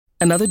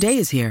Another day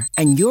is here,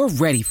 and you're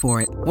ready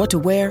for it. What to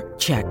wear?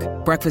 Check.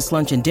 Breakfast,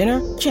 lunch, and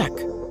dinner? Check.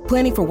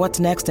 Planning for what's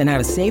next and how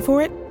to save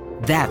for it?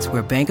 That's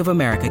where Bank of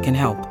America can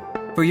help.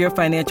 For your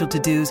financial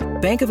to-dos,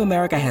 Bank of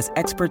America has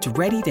experts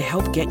ready to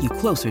help get you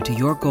closer to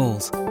your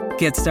goals.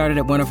 Get started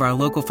at one of our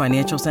local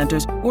financial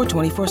centers or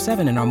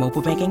 24/7 in our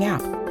mobile banking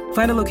app.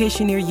 Find a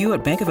location near you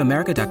at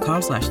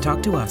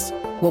bankofamerica.com/talktous.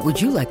 What would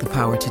you like the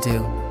power to do?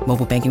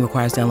 Mobile banking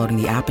requires downloading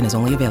the app and is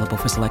only available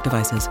for select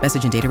devices.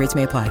 Message and data rates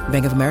may apply.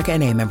 Bank of America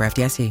N.A., member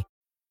FDIC.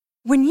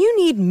 When you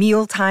need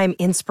mealtime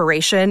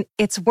inspiration,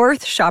 it's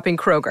worth shopping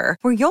Kroger,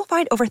 where you'll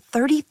find over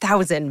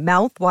 30,000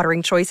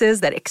 mouth-watering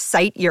choices that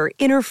excite your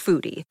inner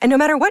foodie. And no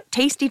matter what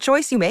tasty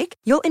choice you make,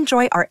 you'll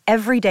enjoy our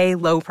everyday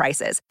low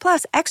prices,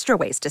 plus extra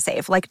ways to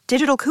save, like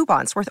digital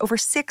coupons worth over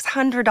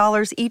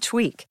 $600 each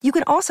week. You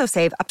can also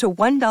save up to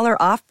 $1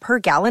 off per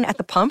gallon at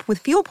the pump with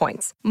fuel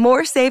points.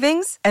 More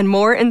savings and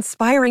more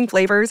inspiring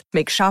flavors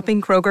make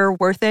shopping Kroger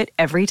worth it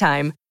every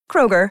time.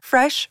 Kroger,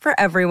 fresh for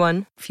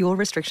everyone. Fuel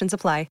restrictions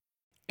apply.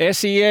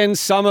 SEN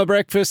Summer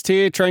Breakfast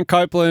here. Trent,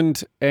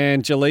 Copeland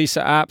and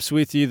Jelisa apps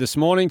with you this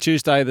morning,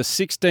 Tuesday the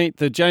 16th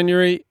of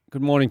January.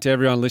 Good morning to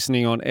everyone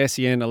listening on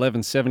SEN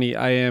 1170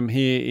 AM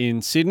here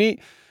in Sydney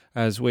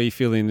as we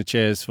fill in the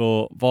chairs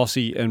for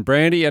Vossi and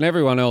Brandy and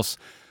everyone else,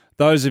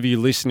 those of you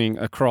listening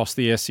across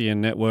the SEN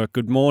network.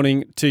 Good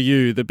morning to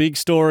you. The big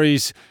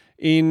stories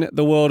in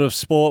the world of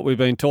sport, we've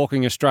been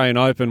talking Australian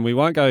Open. We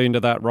won't go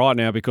into that right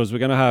now because we're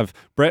going to have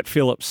Brett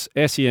Phillips,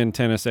 SEN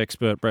tennis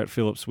expert Brett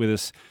Phillips, with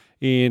us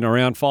in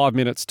around 5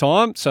 minutes'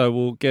 time. So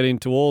we'll get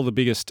into all the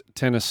biggest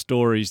tennis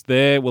stories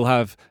there. We'll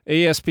have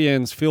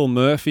ESPN's Phil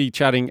Murphy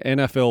chatting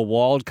NFL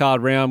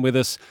wildcard round with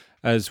us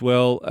as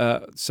well.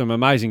 Some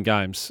amazing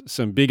games,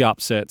 some big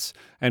upsets,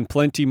 and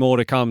plenty more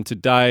to come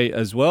today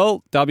as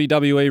well.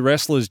 WWE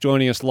wrestlers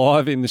joining us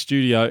live in the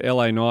studio,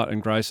 LA Knight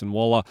and Grayson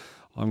Waller.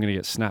 I'm going to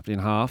get snapped in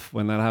half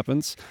when that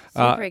happens.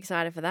 Super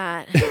excited for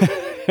that.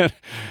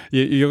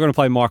 You're going to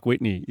play Mike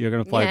Whitney. You're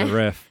going to play the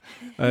ref.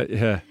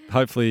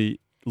 Hopefully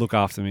look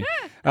after me.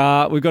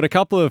 We've got a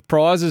couple of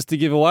prizes to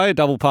give away. A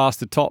double pass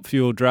to Top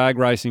Fuel Drag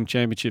Racing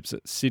Championships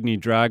at Sydney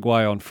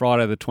Dragway on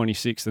Friday the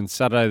 26th and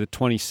Saturday the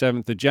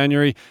 27th of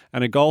January.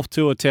 And a golf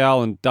tour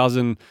towel and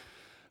dozen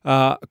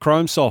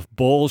Chrome Soft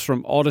balls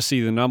from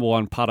Odyssey, the number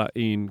one putter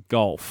in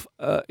golf.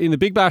 In the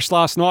Big Bash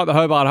last night, the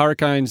Hobart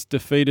Hurricanes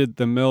defeated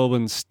the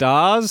Melbourne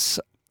Stars.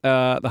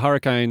 The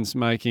Hurricanes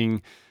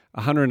making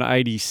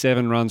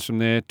 187 runs from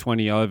their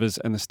 20 overs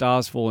and the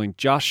Stars falling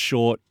just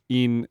short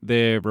in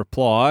their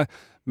reply.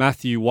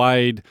 Matthew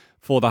Wade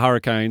for the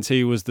Hurricanes,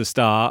 he was the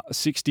star,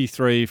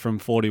 63 from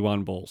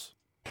 41 balls.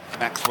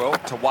 Maxwell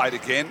to Wade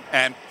again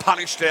and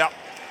punished out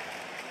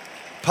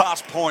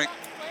past point.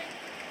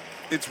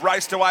 It's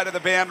raced away to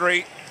the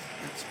boundary.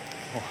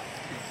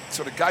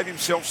 Sort of gave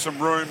himself some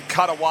room,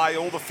 cut away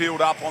all the field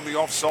up on the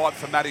offside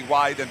for Matty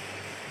Wade and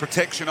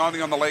protection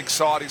only on the leg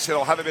side. He said,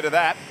 I'll have a bit of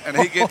that. And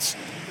he gets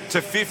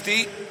to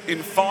 50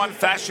 in fine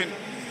fashion.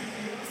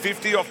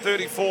 50 off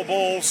 34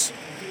 balls.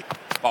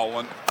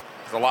 Boland,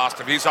 the last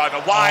of his over.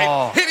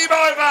 Wade hit him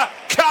over.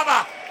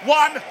 Cover.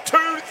 1,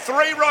 2,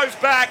 3 rows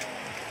back.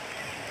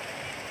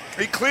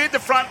 He cleared the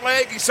front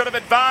leg. He sort of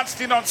advanced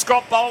in on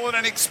Scott Boland,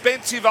 an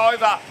expensive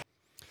over.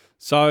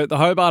 So the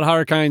Hobart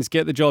Hurricanes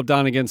get the job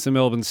done against the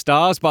Melbourne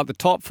Stars, but the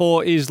top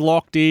four is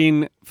locked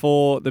in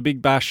for the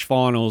Big Bash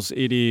finals.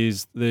 It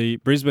is the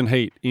Brisbane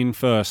Heat in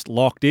first,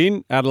 locked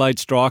in. Adelaide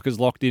Strikers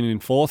locked in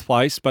fourth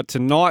place. But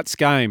tonight's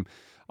game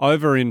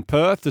over in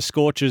Perth, the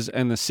Scorchers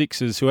and the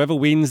Sixers, whoever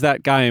wins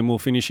that game will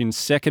finish in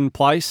second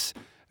place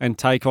and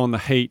take on the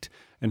Heat.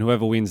 And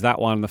whoever wins that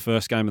one, the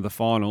first game of the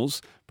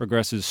finals,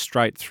 progresses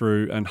straight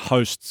through and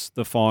hosts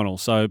the final.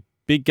 So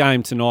big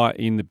game tonight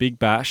in the Big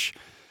Bash.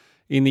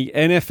 In the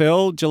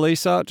NFL,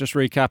 Jelisa, just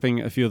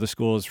recapping a few of the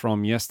scores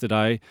from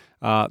yesterday,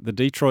 the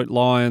Detroit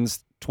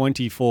Lions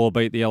 24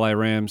 beat the LA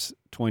Rams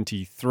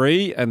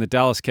 23, and the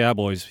Dallas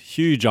Cowboys,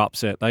 huge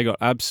upset. They got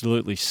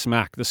absolutely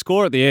smacked. The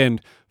score at the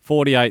end,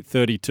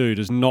 48-32,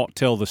 does not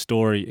tell the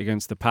story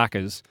against the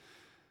Packers.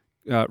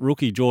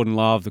 Rookie Jordan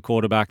Love, the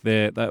quarterback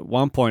there, at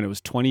one point it was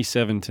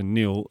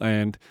 27-0,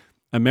 and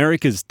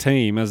America's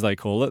team, as they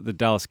call it, the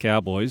Dallas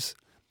Cowboys,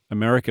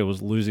 America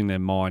was losing their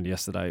mind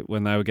yesterday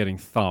when they were getting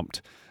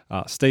thumped.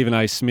 Stephen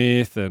A.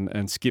 Smith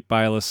and Skip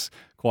Bayless,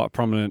 quite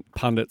prominent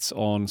pundits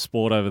on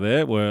sport over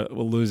there, were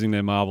losing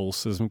their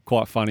marbles. There's some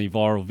quite funny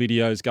viral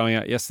videos going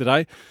out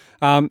yesterday.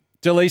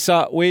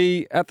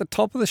 Jelisa, at the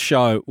top of the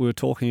show, we were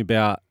talking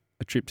about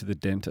a trip to the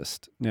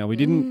dentist. Now, we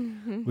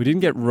didn't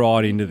get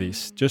right into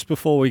this. Just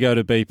before we go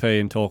to BP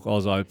and talk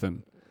Oz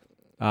Open,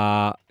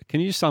 can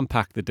you just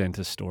unpack the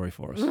dentist story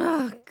for us?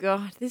 Oh,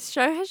 God. This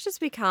show has just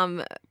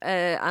become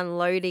an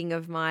unloading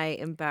of my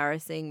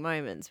embarrassing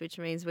moments, which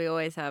means we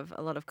always have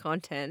a lot of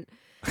content.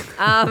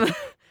 Friday,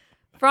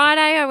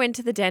 I went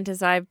to the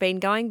dentist. I've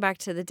been going back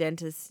to the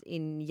dentist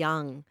in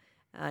Young,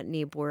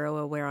 near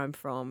Boorowa, where I'm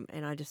from,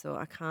 and I just thought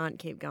I can't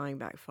keep going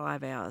back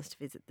 5 hours to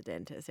visit the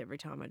dentist every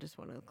time I just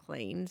want to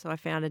clean. So I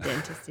found a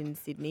dentist in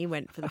Sydney,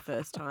 went for the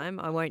first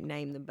time. I won't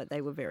name them, but they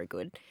were very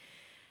good.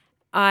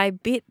 I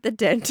bit the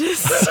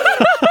dentist.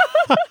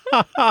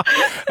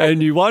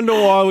 and you wonder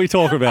why we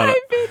talk about I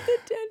it. bit the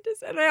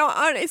dentist, and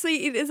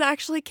honestly, it is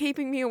actually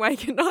keeping me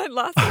awake at night.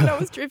 Last night I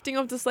was drifting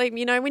off to sleep.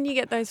 You know, when you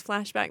get those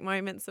flashback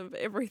moments of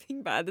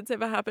everything bad that's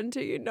ever happened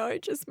to you. No,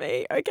 just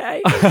me.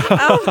 Okay.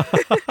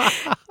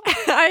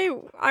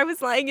 I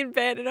was laying in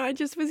bed and I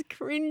just was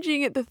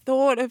cringing at the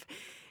thought of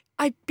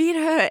I bit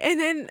her, and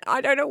then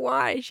I don't know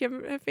why she had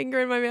her finger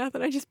in my mouth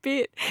and I just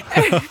bit,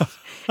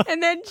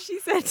 and then she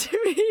said to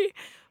me,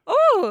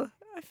 "Oh."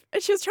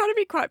 And she was trying to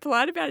be quite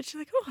polite about it. She's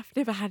like, "Oh, I've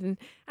never had an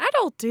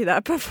adult do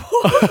that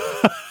before."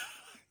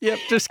 Yep,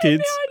 just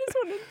kids. Now I just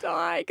want to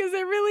die because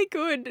they're really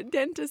good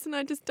dentists, and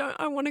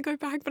I want to go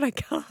back, but I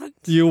can't.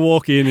 You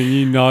walk in and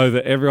you know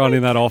that everyone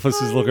in that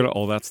office is looking at,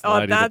 that's the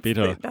lady that bit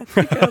her. That's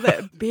the girl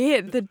that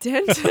bit the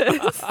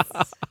dentist.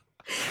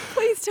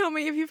 Please tell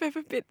me if you've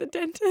ever bit the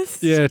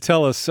dentist. Yeah,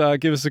 tell us.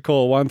 Give us a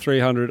call,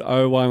 1300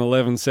 01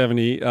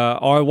 1170.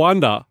 I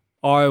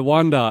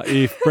wonder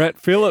if Brett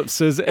Phillips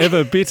has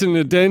ever bitten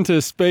a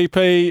dentist.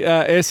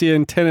 BP,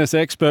 SEN tennis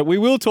expert. We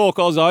will talk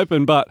Oz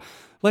Open, but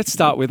let's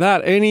start with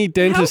that. Any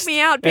dentist Help me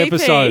out, BP.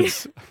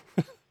 episodes?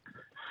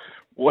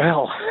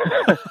 Well,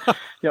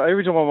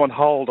 every time I'm on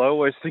hold, I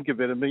always think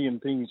about a million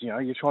things.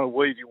 You're trying to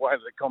weave your way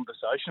into the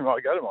conversation.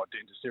 I go to my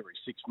dentist every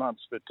 6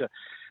 months, but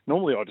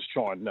normally I just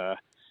try and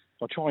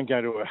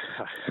go to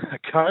a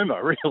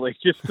coma, really,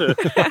 just to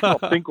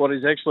not think what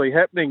is actually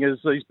happening as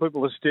these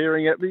people are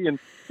staring at me. And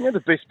the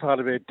best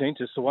part about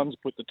dentists, the ones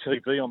put the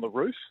TV on the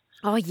roof.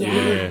 Oh, yeah.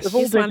 Yes. Have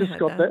all dentists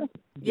got that?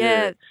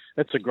 Yeah.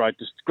 That's a great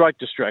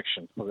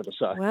distraction, I've got to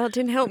say. Well, it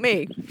didn't help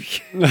me.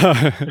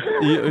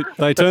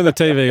 They turn the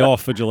TV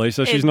off for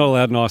Jelisa. She's not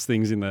allowed nice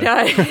things in there. No,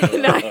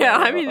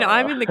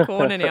 I'm in the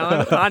corner now.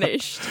 I'm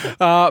punished.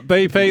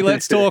 BP,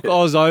 let's talk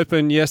Oz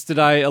Open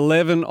yesterday.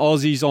 11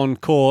 Aussies on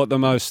court, the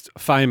most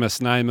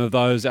famous name of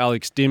those,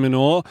 Alex de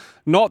Minaur.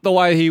 Not the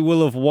way he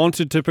will have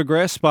wanted to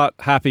progress, but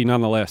happy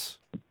nonetheless.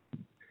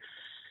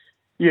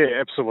 Yeah,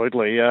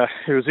 absolutely. It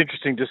was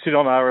interesting to sit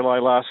on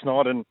RLA last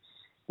night and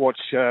watch,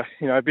 a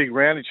big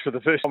roundage for the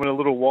first time in a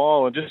little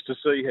while, and just to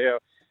see how,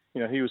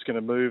 he was going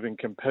to move and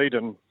compete.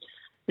 And,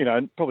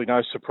 probably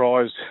no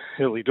surprise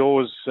early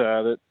doors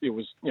that it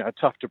was,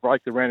 tough to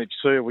break the roundage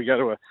serve. We go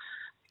to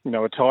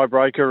a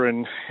tiebreaker,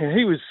 and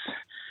he was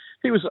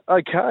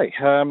okay.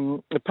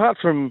 Apart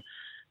from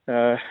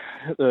the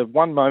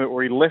one moment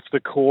where he left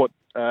the court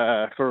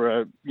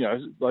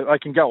they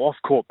can go off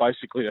court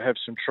basically to have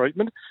some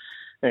treatment.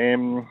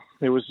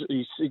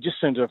 He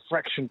just seemed a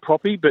fraction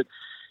proppy, but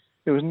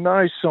there was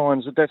no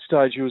signs at that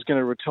stage he was going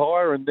to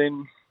retire. And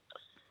then,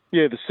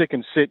 the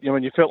second set,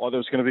 you felt like there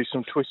was going to be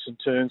some twists and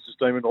turns as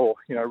de Minaur,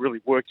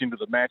 really worked into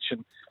the match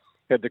and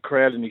had the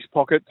crowd in his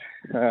pocket.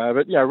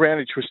 But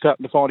Roundage was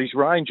starting to find his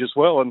range as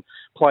well and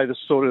play the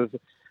sort of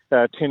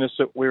tennis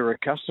that we were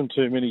accustomed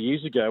to many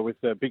years ago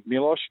with Big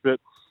Milosh. But,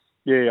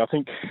 I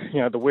think,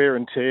 the wear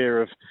and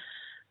tear of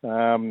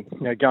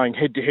going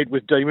head-to-head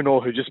with de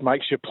Minaur, who just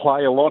makes you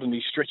play a lot, and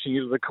he's stretching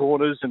into the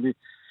corners, and he's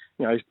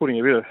putting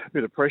a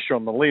bit of pressure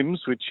on the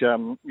limbs, which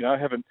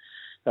haven't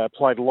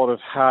played a lot of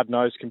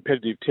hard-nosed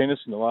competitive tennis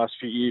in the last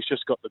few years.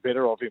 Just got the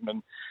better of him,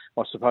 and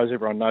I suppose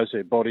everyone knows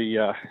their body.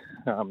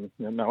 No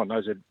one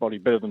knows their body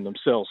better than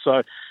themselves.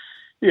 So,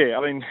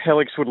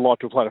 Alex would like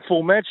to have played a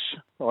full match,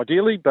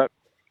 ideally, but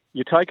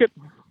you take it,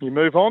 you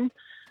move on.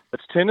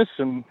 It's tennis,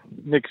 and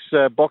next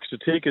box to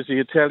tick is the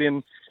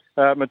Italian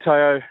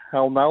Matteo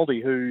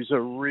Arnaldi, who's a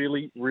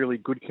really, really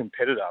good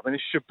competitor.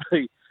 This should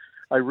be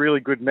a really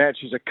good match.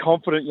 He's a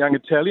confident young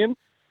Italian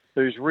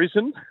who's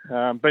risen,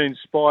 been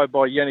inspired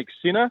by Yannick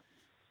Sinner,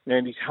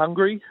 and he's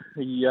hungry.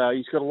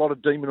 He's got a lot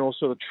of de Minaur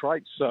sort of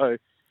traits. So,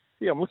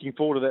 I'm looking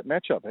forward to that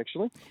matchup,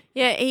 actually.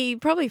 Yeah, he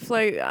probably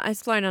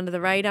has flown under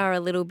the radar a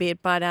little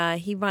bit, but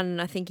he won,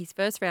 I think, his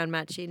first round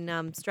match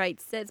in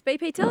straight sets.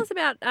 BP, tell us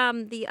about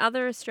the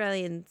other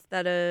Australians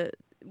that are,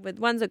 with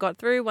ones that got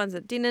through, ones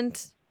that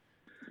didn't.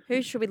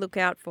 Who should we look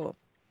out for?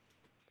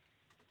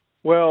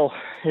 Well,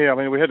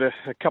 we had a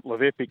couple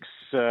of epics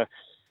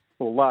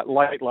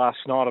late last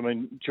night.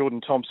 Jordan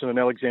Thompson and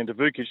Alexander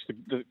Vukic.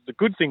 The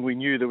good thing, we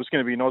knew there was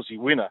going to be an Aussie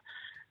winner.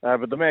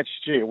 But the match,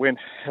 it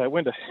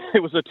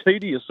was a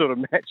tedious sort of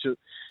match. It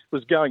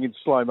was going in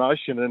slow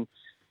motion. And,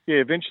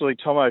 eventually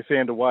Tomo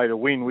found a way to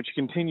win, which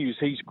continues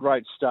his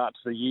great start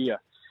to the year.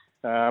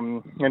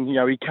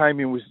 He came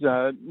in with,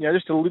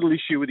 just a little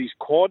issue with his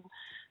quad.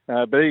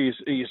 But he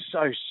is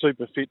so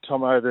super fit,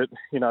 Tomo, that,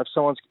 if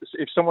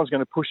someone's going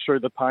to push through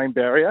the pain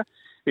barrier,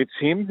 it's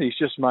him. He's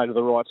just made of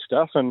the right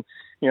stuff. And,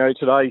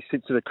 today he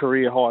sits at a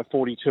career high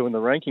 42 in the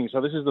ranking.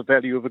 So this is the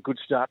value of a good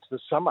start to the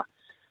summer.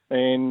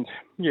 And,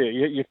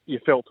 you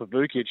felt for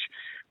Vukic.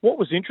 What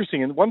was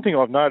interesting, and one thing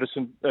I've noticed,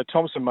 and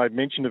Thompson made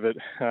mention of it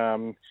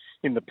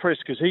in the press,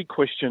 because he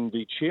questioned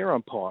the chair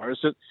umpire, is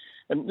that,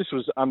 and this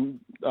was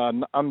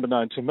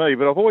unbeknown to me,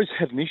 but I've always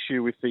had an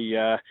issue with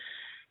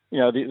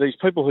these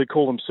people who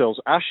call themselves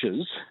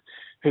ushers,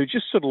 who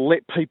just sort of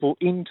let people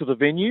into the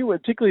venue,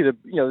 particularly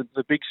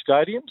the big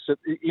stadiums at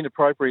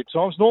inappropriate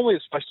times. Normally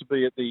it's supposed to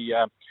be at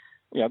the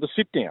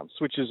sit-downs,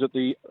 which is at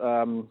the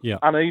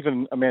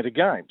uneven amount of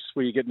games,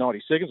 where you get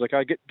 90 seconds.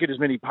 Okay, get as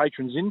many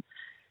patrons in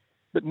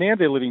But now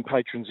they're letting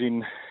patrons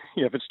in,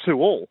 if it's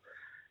 2-2.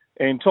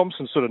 And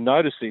Thompson sort of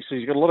noticed this.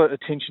 He's got a lot of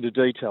attention to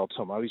detail,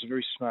 Tomo. He's a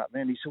very smart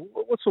man. He said,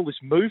 what's all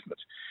this movement,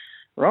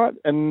 right?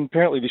 And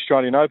apparently the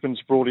Australian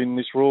Open's brought in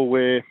this rule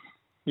where,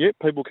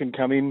 people can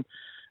come in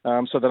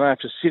so they don't have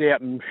to sit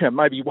out and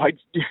maybe wait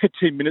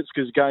 10 minutes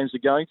because games are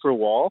going for a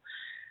while.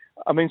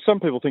 I mean, some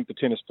people think the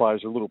tennis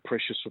players are a little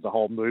precious with the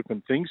whole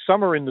movement thing.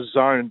 Some are in the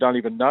zone and don't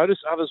even notice.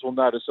 Others will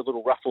notice a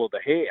little ruffle of the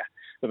hair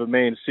of a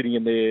man sitting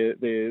in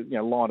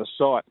their line of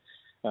sight.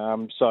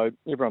 So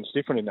everyone's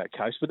different in that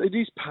case. But it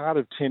is part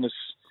of tennis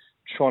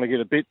trying to get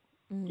a bit,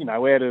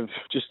 out of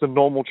just the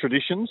normal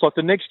traditions. Like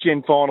the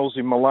next-gen finals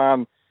in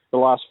Milan the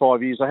last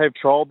 5 years, they have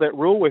trialled that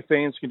rule where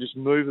fans can just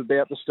move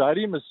about the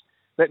stadium. As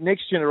that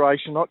next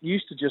generation not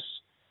used to just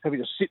having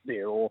to sit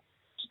there or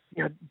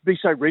be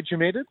so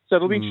regimented. So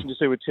it'll be interesting to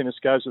see where tennis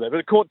goes with that. But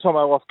it caught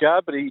Tomo off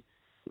guard, but he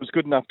was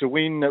good enough to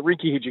win.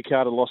 Rinky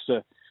Hijikata lost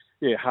a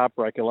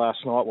heartbreaker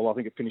last night. Well, I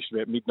think it finished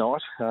about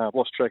midnight.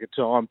 Lost track of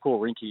time. Poor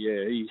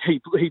Rinky,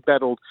 he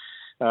battled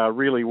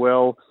really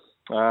well.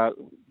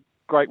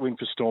 Great win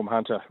for Storm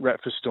Hunter,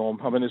 rat for Storm.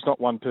 I mean, there's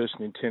not one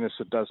person in tennis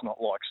that does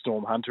not like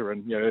Storm Hunter.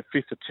 And, her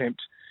fifth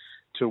attempt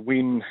to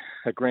win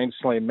a Grand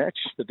Slam match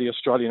at the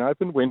Australian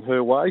Open went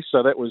her way.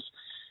 So that was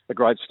a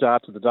great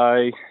start to the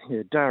day.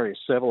 Darius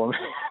Saville, I mean,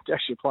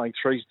 actually playing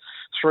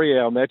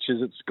three-hour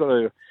matches. It's got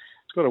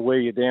to wear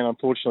you down.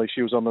 Unfortunately,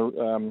 she was on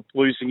the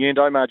losing end.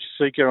 Omar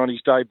Jasika on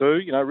his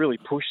debut, really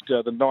pushed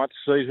the ninth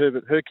seed.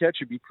 Herbert Hurkacz,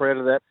 you'd be proud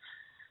of that,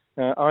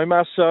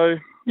 Omar. So,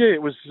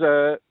 it was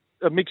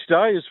a mixed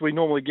day as we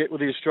normally get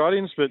with the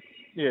Australians, but,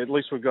 at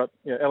least we've got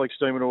Alex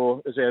de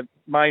Minaur as our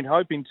main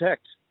hope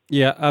intact.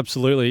 Yeah,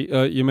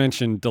 absolutely. You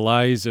mentioned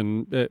delays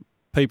and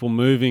people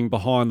moving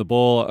behind the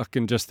ball. I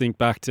can just think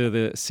back to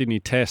the Sydney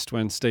Test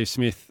when Steve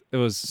Smith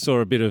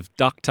saw a bit of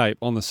duct tape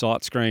on the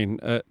sight screen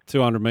at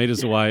 200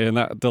 metres away, and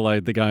that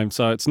delayed the game.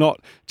 So it's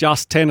not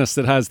just tennis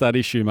that has that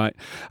issue, mate.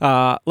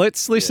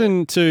 Let's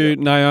listen to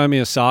Naomi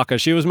Osaka.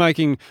 She was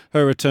making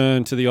her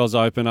return to the Oz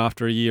Open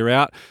after a year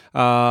out,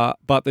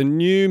 but the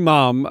new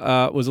mum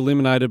was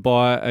eliminated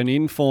by an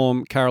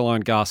in-form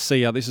Caroline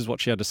Garcia. This is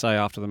what she had to say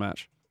after the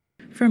match.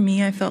 For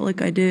me, I felt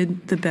like I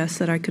did the best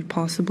that I could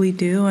possibly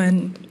do,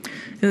 and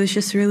it was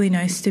just really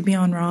nice to be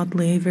on Rod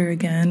Laver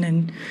again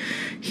and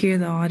hear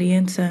the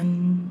audience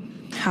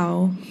and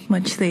how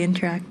much they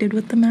interacted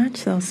with the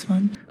match. That was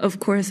fun. Of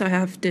course, I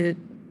have to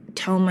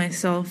tell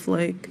myself,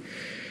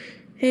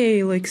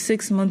 hey,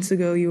 6 months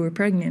ago you were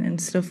pregnant and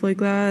stuff like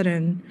that,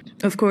 and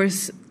of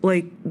course,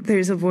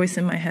 there's a voice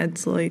in my head,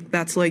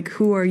 that's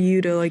who are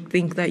you to,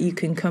 think that you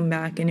can come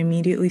back and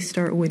immediately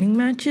start winning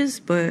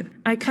matches? But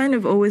I kind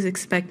of always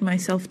expect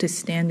myself to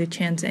stand a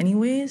chance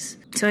anyways.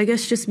 So I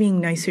guess just being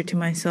nicer to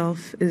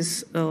myself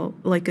is, a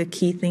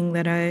key thing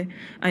that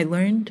I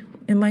learned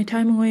in my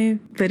time away.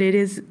 But it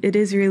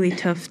is really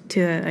tough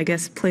to, I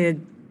guess, play a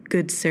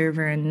good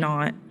server and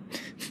not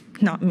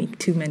make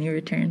too many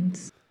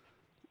returns.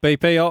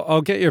 BP,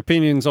 I'll get your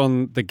opinions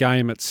on the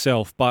game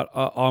itself, but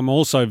I'm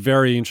also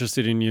very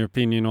interested in your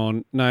opinion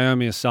on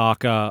Naomi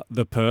Osaka,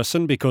 the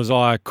person, because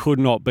I could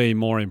not be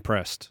more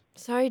impressed.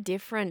 So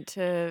different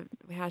to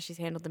how she's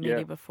handled the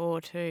media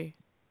before too.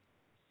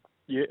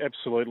 Yeah,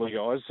 absolutely,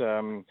 guys.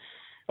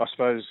 I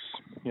suppose,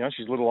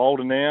 she's a little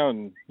older now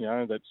and,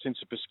 that sense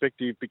of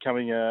perspective,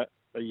 becoming a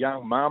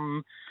young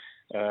mum,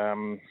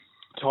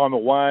 time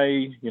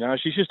away,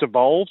 she's just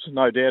evolved,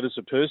 no doubt, as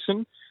a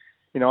person.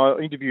 I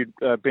interviewed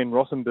Ben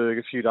Rothenberg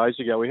a few days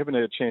ago. We haven't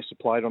had a chance to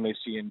play it on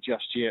SEN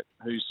just yet,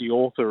 who's the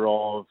author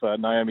of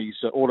Naomi's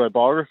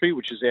autobiography,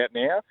 which is out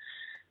now,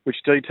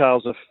 which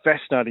details a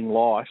fascinating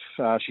life.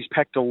 She's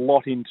packed a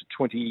lot into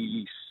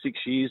 26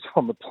 years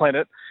on the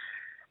planet,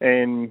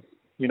 and,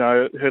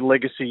 her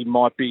legacy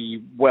might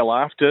be well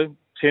after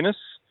tennis.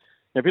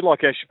 A bit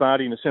like Ash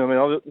Barty in a sense.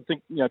 I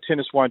think,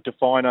 tennis won't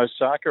define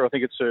Osaka. I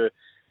think it's her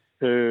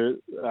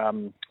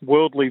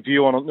worldly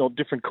view on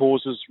different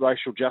causes,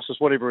 racial justice,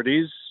 whatever it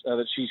is,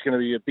 that she's going to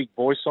be a big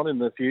voice on in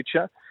the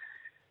future.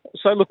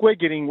 So look, we're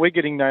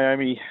getting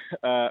Naomi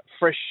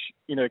fresh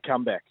in her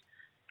comeback.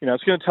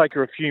 It's going to take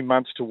her a few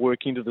months to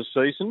work into the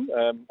season.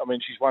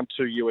 She's won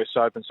 2 US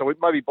Open, so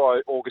maybe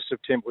by August,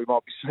 September we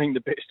might be seeing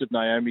the best of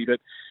Naomi. But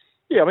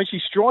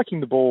she's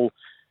striking the ball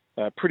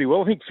pretty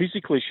well. I think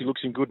physically she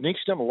looks in good nick.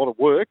 She's done a lot of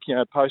work,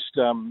 post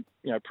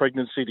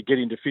pregnancy to get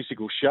into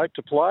physical shape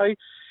to play.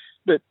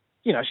 But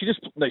she just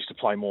needs to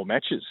play more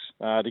matches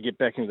to get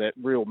back into that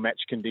real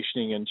match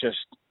conditioning and just,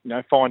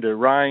 find her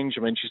range.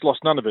 She's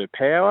lost none of her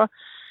power,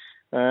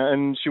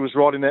 and she was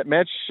right in that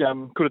match.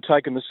 Could have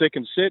taken the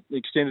second set,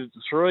 extended it to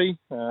 3,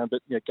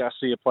 but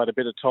Garcia played a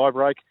better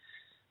tiebreak.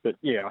 But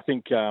I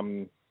think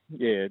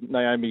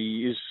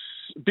Naomi is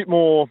a bit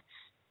more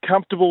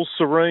comfortable,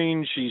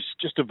 serene. She's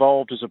just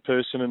evolved as a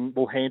person and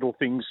will handle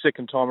things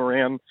second time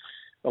around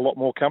a lot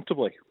more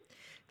comfortably.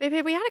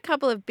 BP, we had a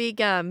couple of big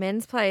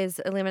men's players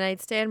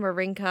eliminate. Stan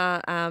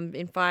Wawrinka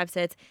in 5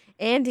 sets.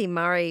 Andy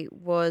Murray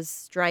was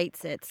straight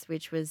sets,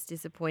 which was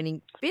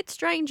disappointing. Bit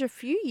strange, a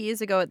few years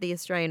ago at the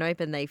Australian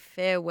Open, they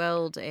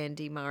farewelled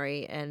Andy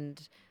Murray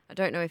and I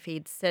don't know if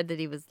he'd said that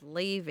he was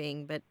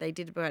leaving, but they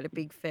did about a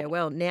big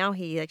farewell. Now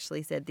he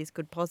actually said this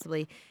could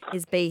possibly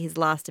be his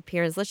last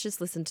appearance. Let's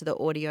just listen to the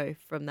audio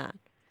from that.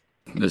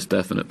 There's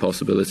definite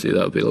possibility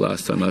that'll be the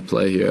last time I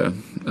play here.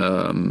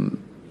 And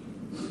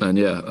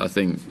yeah, I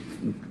think,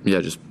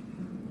 just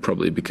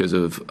probably because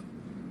of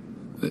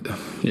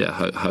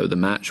how the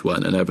match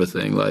went and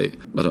everything. Like,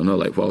 I don't know,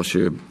 like whilst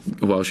you're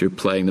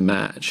playing the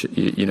match,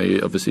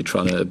 you're obviously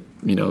trying to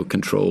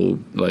control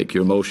like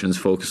your emotions,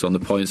 focus on the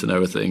points and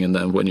everything, and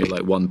then when you're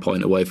like 1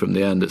 point away from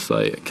the end, it's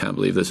like, I can't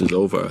believe this is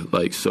over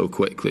like so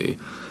quickly,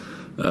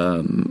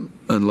 and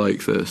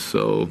like this.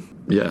 So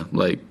yeah,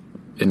 like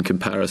in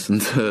comparison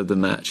to the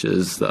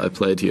matches that I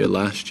played here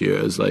last year,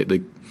 is like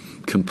the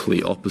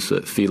complete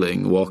opposite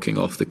feeling walking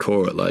off the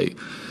court. Like,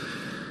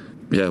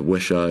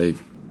 wish I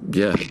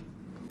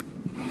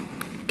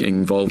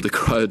involved the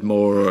crowd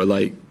more, or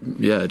like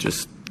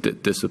just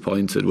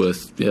disappointed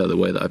with the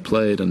way that I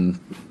played and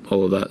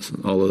all of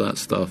that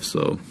stuff.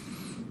 So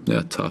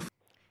tough.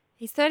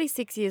 He's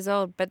 36 years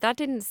old, but that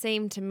didn't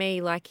seem to me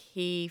like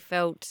he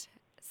felt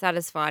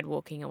satisfied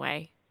walking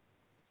away.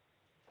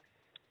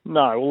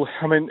 No, well,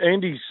 I mean,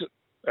 Andy's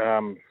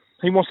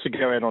he wants to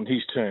go out on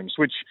his terms,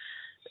 which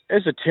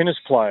as a tennis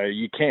player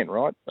you can,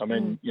 right? I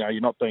mean, you're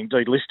not being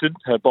delisted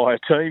by a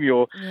team.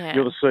 You're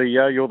the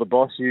CEO, you're the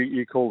boss,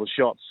 you call the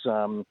shots.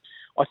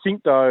 I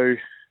think though,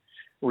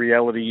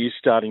 reality is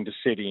starting to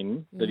set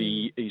in that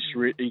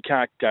he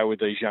can't go with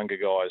these younger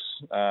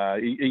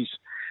guys.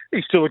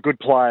 He's still a good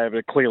player,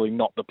 but clearly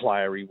not the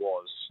player he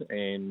was.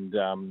 And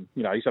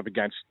he's up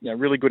against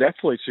really good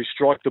athletes who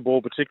strike the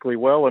ball particularly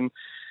well, and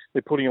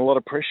they're putting a lot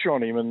of pressure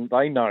on him, and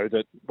they know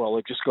that, well,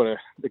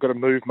 they've got to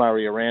move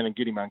Murray around and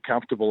get him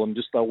uncomfortable, and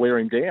just they'll wear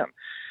him down.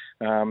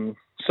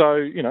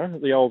 So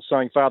the old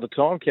saying, Father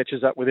Time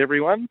catches up with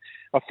everyone.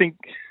 I think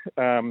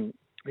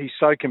he's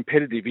so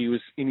competitive. He was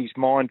in his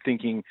mind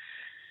thinking,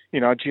 gee,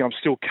 I'm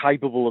still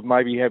capable of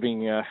maybe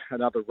having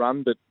another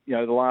run, but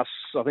the last,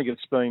 I think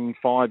it's been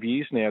 5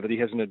 years now that he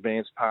hasn't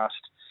advanced past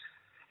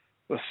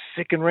the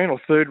second round or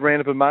third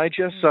round of a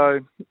major. So,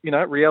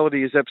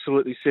 reality is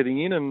absolutely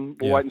setting in, and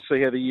we'll wait and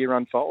see how the year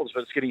unfolds,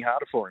 but it's getting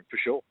harder for him for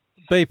sure.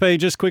 BP,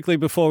 just quickly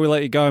before we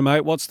let you go,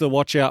 mate, what's the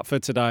watch out for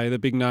today, the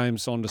big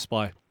names on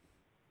display?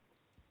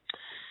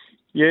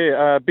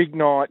 Yeah, big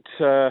night.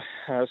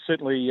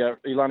 Certainly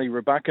Ilani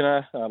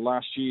Rybakina,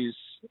 last year's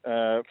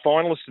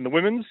finalist in the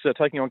women's,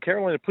 taking on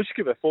Karolina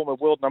Pliskova, former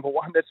world number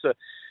one. That's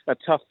a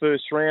tough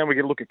first round. We're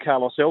going to look at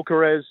Carlos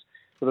Alcaraz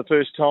for the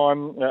first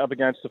time up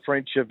against the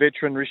French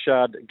veteran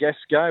Richard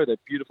Gasquet with a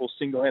beautiful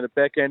single-handed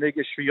backhand.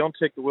 Iga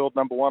Swiatek, the world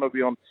number one, will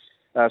be on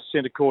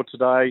centre court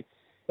today.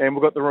 And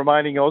we've got the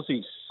remaining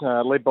Aussies,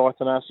 led by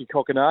Thanasi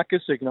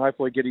Kokkinakis, who can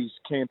hopefully get his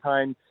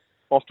campaign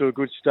off to a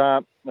good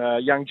start.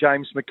 Young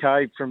James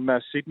McCabe from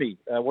Sydney.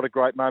 What a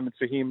great moment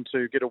for him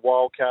to get a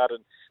wild card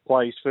and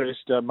play his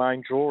first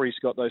main draw. He's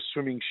got those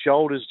swimming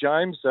shoulders,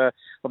 James. I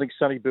think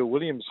Sonny Bill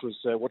Williams was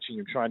watching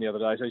him train the other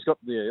day. So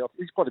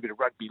he's played a bit of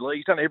rugby league.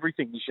 He's done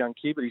everything, this young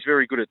kid, but he's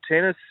very good at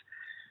tennis.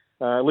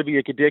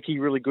 Olivia Kadecki,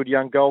 really good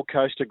young Gold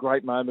Coast, a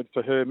great moment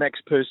for her. Max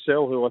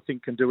Purcell, who I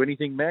think can do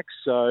anything, Max.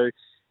 So,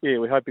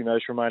 we're hoping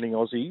those remaining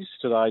Aussies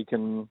today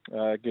can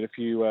get a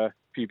few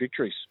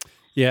victories.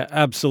 Yeah,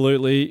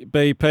 absolutely.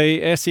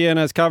 BP, SEN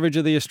has coverage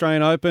of the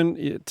Australian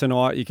Open.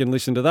 Tonight you can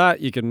listen to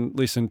that. You can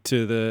listen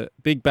to the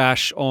Big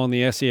Bash on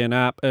the SEN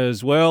app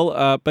as well.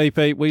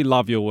 BP, we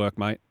love your work,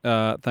 mate.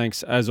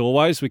 Thanks as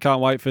always. We can't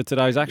wait for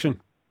today's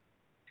action.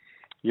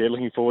 Yeah,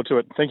 looking forward to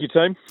it. Thank you,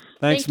 team.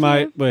 Thanks,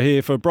 mate. We're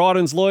here for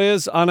Bryden's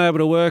Lawyers. Unable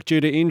to work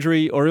due to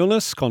injury or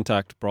illness?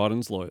 Contact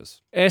Bryden's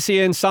Lawyers.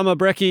 SEN Summer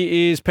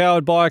Brekkie is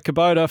powered by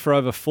Kubota. For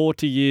over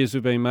 40 years,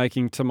 we've been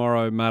making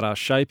tomorrow matter,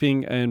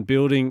 shaping and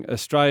building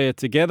Australia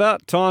together.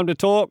 Time to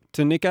talk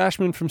to Nick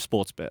Ashman from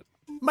Sportsbet.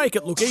 Make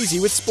it look easy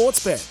with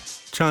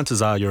Sportsbet.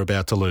 Chances are you're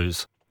about to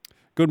lose.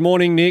 Good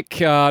morning, Nick.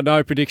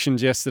 No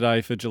predictions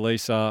yesterday for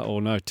Jelisa, or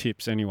no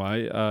tips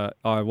anyway.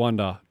 I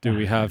wonder, do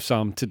we have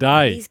some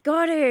today? He's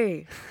got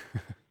to.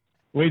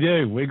 We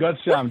do. We got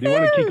some. Do you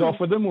want to kick off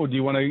with them, or do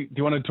you want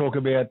to talk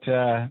about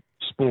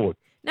sport?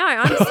 No,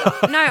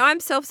 I'm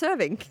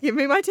self-serving. Give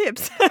me my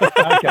tips.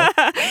 Okay.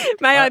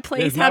 May I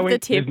please have the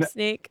tips,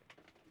 Nick?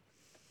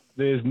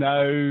 There's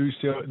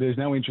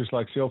no interest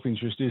like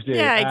self-interest, is there?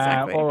 Yeah,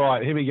 exactly. All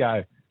right, here we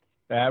go.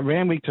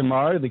 Randwick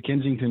tomorrow, the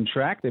Kensington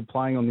track. They're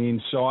playing on the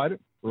inside.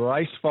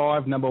 Race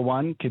 5, number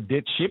 1,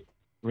 Cadetship,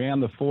 around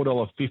the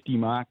 $4.50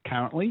 mark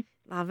currently.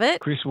 Love it.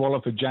 Chris Waller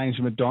for James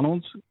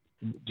McDonald.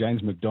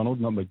 James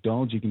McDonald, not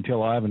McDonald's. You can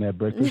tell I haven't had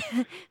breakfast.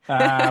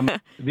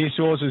 This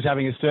horse is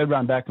having his third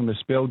run back from the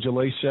spell,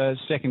 Jelisa.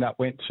 Second up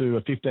went to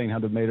a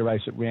 1,500-metre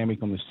race at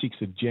Randwick on the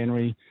 6th of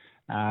January.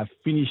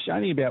 Finished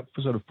only about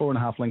sort of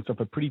 4.5 lengths off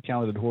a pretty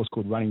talented horse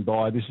called Running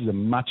By. This is a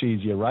much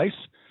easier race,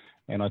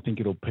 and I think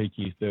it'll peak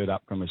his third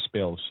up from a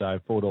spell. So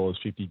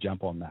 $4.50,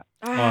 jump on that.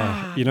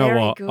 You know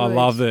what? Good. I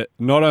love that.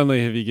 Not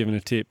only have you given a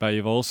tip, but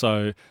you've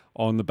also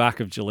on the back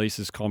of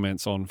Jelisa's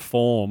comments on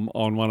form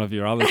on one of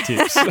your other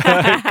tips,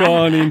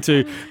 gone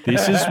into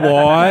this is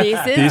why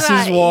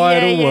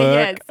it'll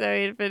work. So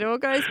if it all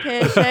goes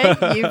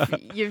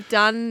pear-shaped,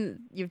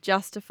 you've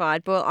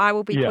justified. Well, I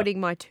will be putting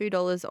my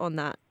 $2 on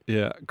that.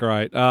 Yeah,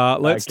 great.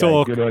 Let's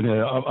talk. Good on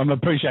you. I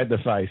appreciate the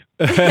faith.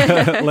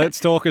 Let's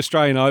talk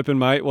Australian Open,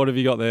 mate. What have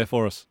you got there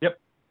for us? Yep.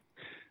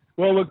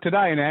 Well, look,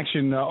 today in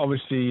action,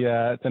 obviously,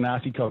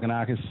 Thanasi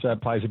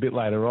Kokkinakis plays a bit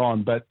later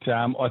on, but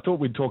I thought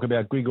we'd talk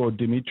about Grigor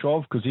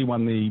Dimitrov because he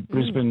won the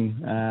Brisbane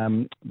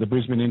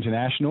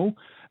International.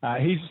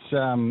 He's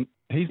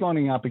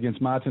lining up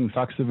against Martin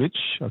Fucsovic.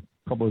 I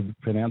probably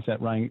pronounced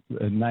that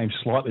name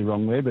slightly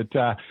wrong there, but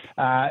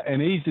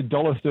and he's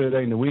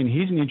 $1.13 to win.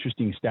 Here's an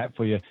interesting stat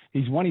for you.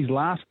 He's won his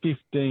last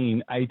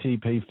 15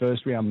 ATP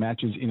first-round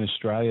matches in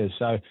Australia,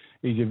 so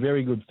he's a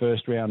very good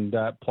first-round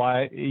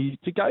player.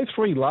 To go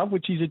 3-love,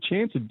 which he's a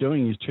chance of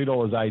doing, is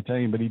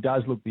 $2.18, but he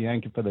does look the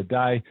anchor for the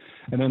day.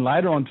 And then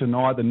later on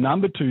tonight, the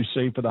number 2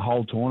 seed for the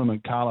whole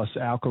tournament, Carlos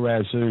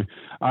Alcaraz, who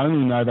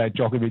only Novak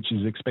Djokovic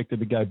is expected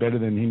to go better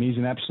than him. He's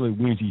an absolute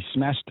whiz. He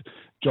smashed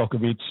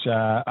Djokovic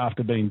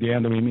after being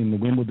down to him in the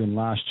Wimbledon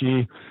last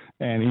year,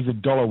 and he's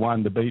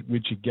 $1 to beat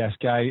Richard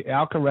Gasquet.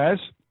 Alcaraz,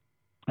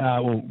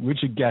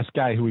 Richard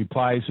Gasquet, who he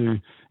plays, who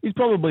is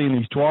probably in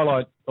his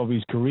twilight of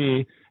his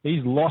career,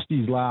 he's lost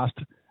his last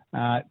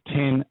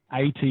 10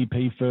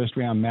 ATP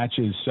first-round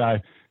matches. So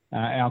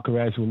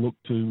Alcaraz will look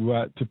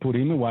to put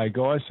him away,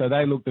 guys. So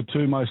they look the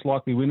 2 most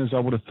likely winners, I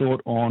would have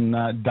thought, on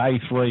day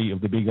 3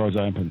 of the Big Oz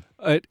Open.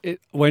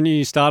 When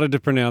you started to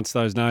pronounce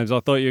those names, I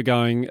thought you were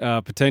going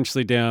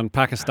potentially down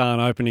Pakistan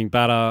opening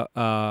batter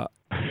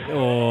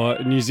or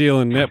New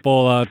Zealand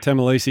netballer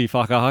Temalisi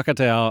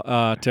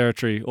Whakahakatau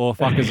territory, or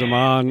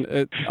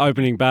Whakazaman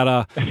opening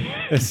batter.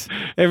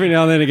 Every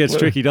now and then it gets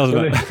tricky,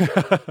 doesn't it?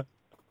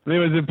 There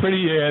was a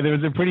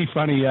pretty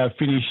funny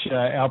Finnish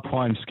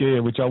alpine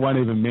skier, which I won't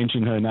even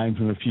mention her name,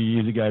 from a few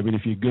years ago, but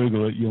if you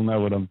Google it, you'll know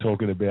what I'm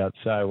talking about.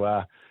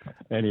 So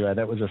anyway,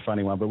 that was a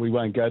funny one, but we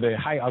won't go there.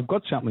 Hey, I've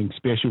got something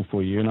special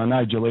for you, and I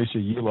know, Jelisa,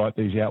 you like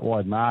these out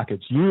wide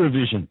markets.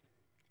 Eurovision.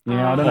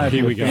 Now, I don't know if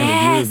you're a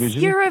fan of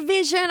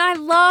Eurovision. I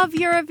love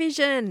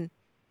Eurovision.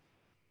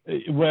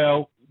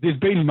 Well, there's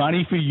been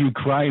money for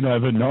Ukraine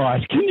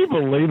overnight. Can you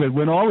believe it?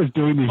 When I was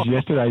doing this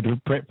yesterday to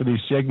prep for this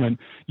segment,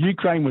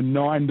 Ukraine were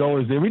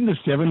 $9. They're in the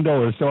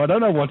 $7. So I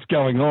don't know what's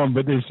going on,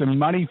 but there's some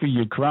money for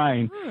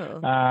Ukraine,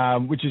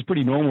 which is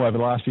pretty normal over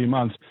the last few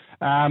months.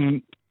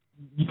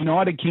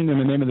 United Kingdom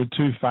and them are the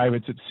 2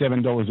 favourites at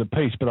 $7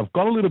 apiece. But I've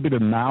got a little bit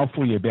of mail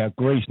for you about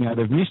Greece. Now,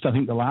 they've missed, I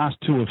think, the last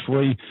 2 or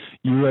 3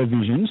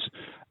 Eurovisions.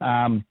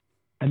 And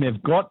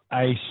they've got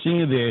a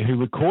singer there who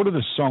recorded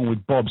a song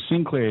with Bob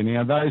Sinclair.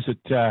 Now, those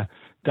that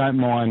don't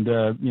mind,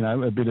 a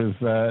bit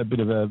of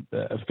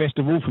a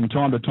festival from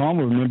time to time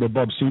will remember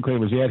Bob Sinclair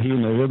was out here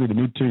in the early to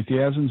mid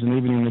 2000s and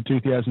even in the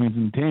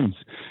 2010s.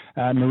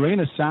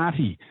 Marina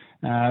Sati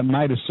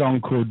made a song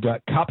called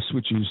Cups,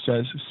 which is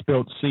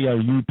spelt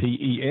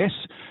Coupes,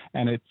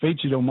 and it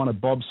featured on one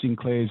of Bob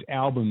Sinclair's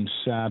albums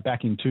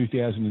back in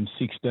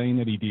 2016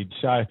 that he did.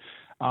 So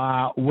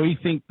we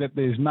think that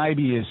there's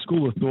maybe a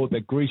school of thought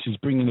that Greece is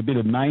bringing a bit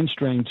of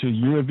mainstream to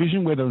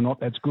Eurovision. Whether or not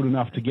that's good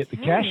enough to get the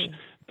cash,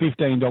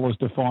 $15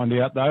 to find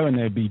out, though, and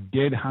they'd be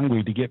dead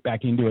hungry to get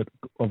back into it.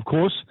 Of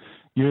course,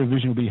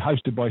 Eurovision will be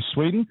hosted by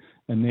Sweden,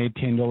 and their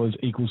 $10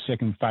 equals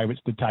second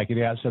favourites to take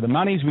it out. So the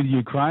money's with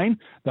Ukraine.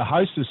 The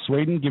host is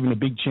Sweden, given a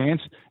big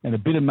chance, and a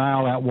bit of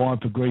mail out wide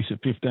for Greece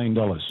at $15.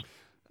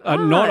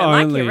 Not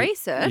I only, like your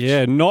research.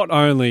 Yeah, not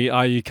only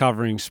are you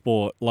covering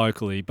sport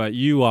locally, but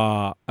you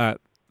are at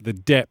the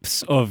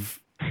depths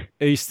of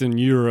Eastern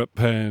Europe,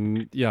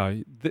 and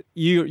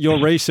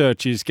your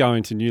research is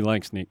going to new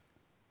lengths, Nick.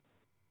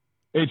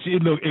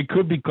 Look, it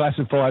could be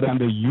classified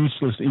under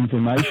useless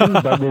information,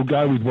 but we'll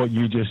go with what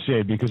you just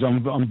said, because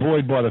I'm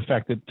buoyed by the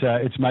fact that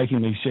it's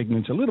making these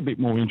segments a little bit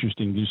more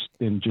interesting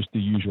than just the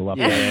usual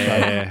update.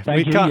 Yeah. So,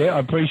 thank you. Yeah, I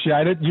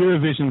appreciate it.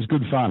 Eurovision's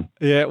good fun.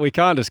 Yeah, we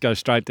can't just go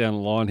straight down the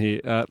line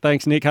here.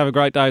 Thanks, Nick. Have a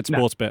great day at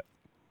Sportsbet.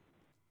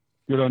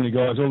 Good on you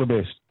guys. All the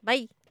best.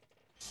 Bye.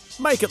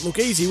 Make it look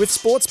easy with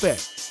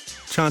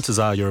Sportsbet. Chances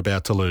are you're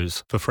about to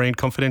lose. For free and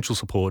confidential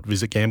support,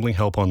 visit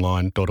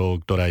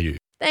gamblinghelponline.org.au.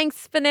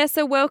 Thanks,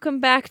 Vanessa. Welcome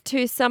back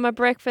to Summer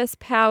Breakfast,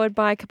 powered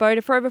by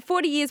Kubota. For over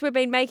 40 years, we've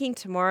been making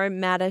tomorrow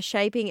matter,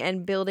 shaping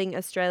and building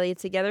Australia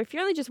together. If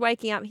you're only just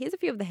waking up, here's a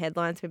few of the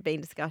headlines we've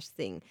been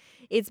discussing.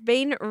 It's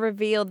been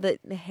revealed that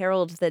the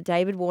Herald, that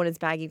David Warner's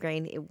baggy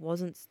green, it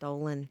wasn't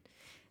stolen.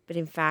 But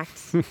in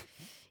fact,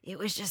 it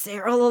was just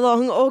there all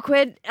along.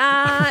 Awkward.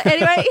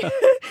 Anyway,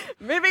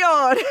 moving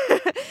on.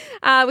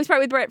 We spoke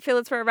with Brett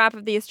Phillips for a wrap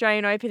of the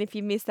Australian Open. If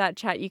you missed that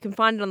chat, you can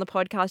find it on the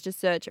podcast. Just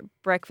search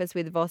Breakfast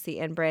with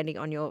Vossi and Branding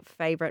on your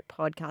favourite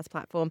podcast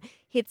platform.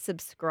 Hit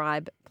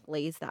subscribe,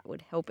 please. That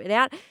would help it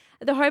out.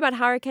 The Hobart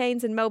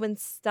Hurricanes and Melbourne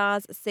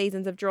Stars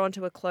seasons have drawn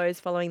to a close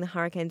following the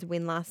Hurricanes'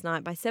 win last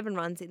night by 7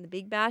 runs in the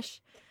Big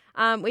Bash.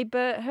 We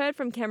heard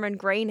from Cameron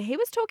Green. He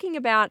was talking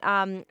about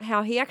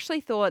how he actually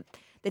thought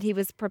that he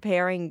was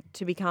preparing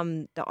to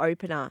become the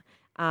opener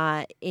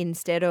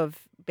instead of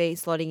be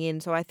slotting in.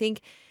 So I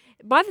think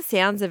by the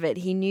sounds of it,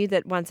 he knew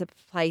that once a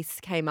place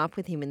came up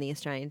with him in the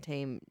Australian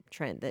team,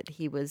 Trent, that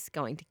he was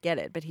going to get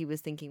it. But he was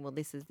thinking, well,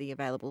 this is the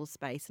available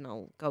space and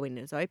I'll go in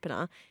as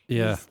opener.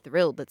 Yeah. He's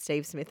thrilled that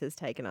Steve Smith has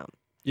taken up.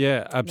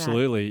 Yeah,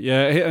 absolutely.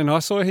 Yeah, and I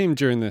saw him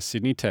during the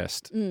Sydney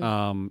test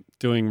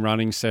doing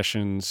running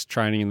sessions,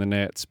 training in the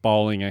nets,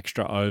 bowling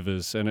extra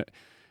overs. And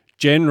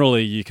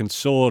generally you can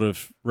sort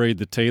of read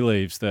the tea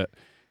leaves that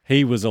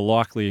he was a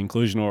likely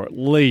inclusion, or at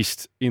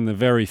least in the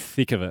very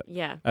thick of it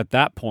at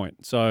that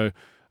point. So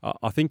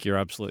I think you're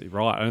absolutely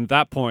right. And at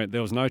that point,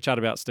 there was no chat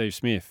about Steve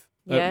Smith.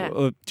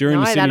 During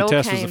the Sydney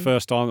test was the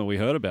first time that we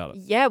heard about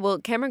it. Yeah, well,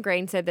 Cameron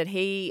Green said that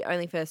he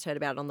only first heard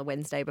about it on the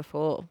Wednesday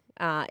before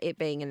it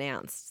being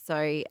announced.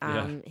 So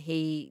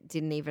he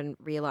didn't even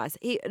realise.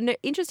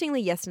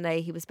 Interestingly,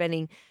 yesterday he was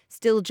spending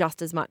still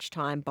just as much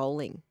time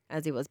bowling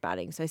as he was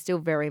batting. So still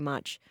very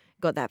much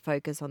got that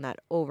focus on that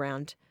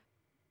all-round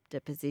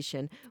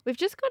position. We've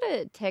just got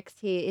a text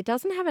here. It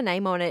doesn't have a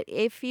name on it.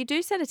 If you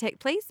do send a text,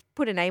 please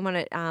put a name on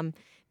it.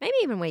 Maybe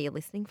even where you're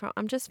listening from.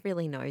 I'm just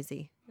really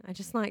nosy. I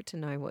just like to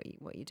know what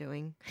you're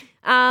doing.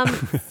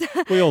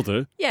 We all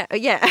do. Yeah.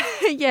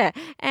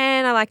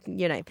 And I like,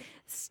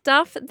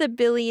 stuff the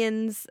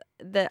billions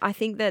that I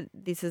think that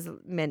this is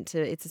meant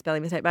to, it's a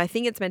spelling mistake, but I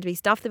think it's meant to be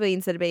stuff the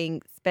billions that are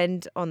being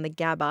spent on the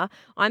Gabba.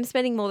 I'm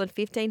spending more than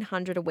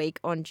 $1,500 a week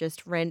on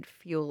just rent,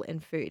 fuel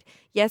and food.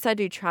 Yes, I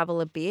do travel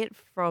a bit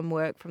from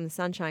work from the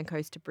Sunshine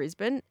Coast to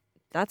Brisbane.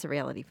 That's a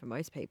reality for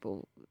most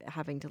people,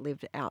 having to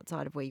live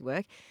outside of where you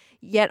work.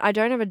 Yet I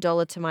don't have a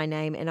dollar to my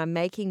name and I'm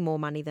making more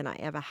money than I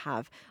ever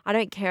have. I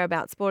don't care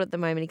about sport at the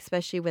moment,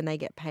 especially when they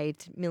get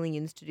paid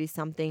millions to do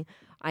something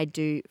I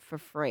do for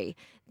free.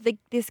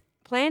 This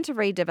plan to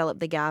redevelop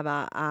the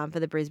Gabba for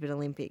the Brisbane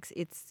Olympics,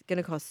 it's going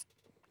to cost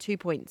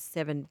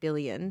 $2.7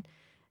 billion.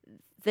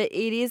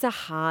 It is a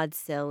hard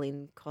sell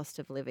in cost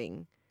of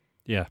living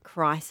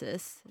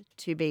crisis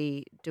to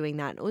be doing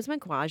that. Usman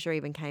Khawaja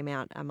even came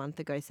out a month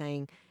ago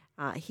saying,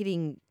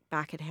 hitting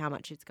back at how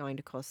much it's going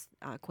to cost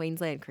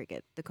Queensland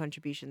cricket, the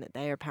contribution that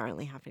they are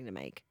apparently having to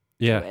make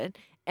to it,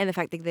 and the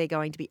fact that they're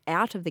going to be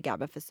out of the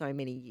Gabba for so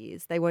many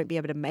years, they won't be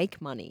able to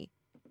make money.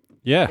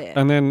 Yeah, there.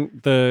 and then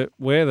the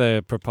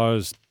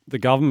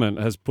government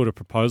has put a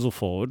proposal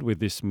forward with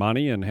this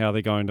money and how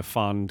they're going to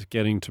fund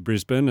getting to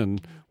Brisbane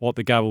and what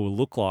the Gabba will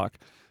look like.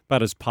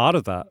 But as part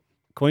of that,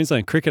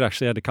 Queensland Cricket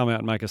actually had to come out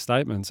and make a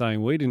statement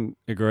saying we didn't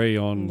agree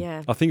on,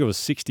 I think it was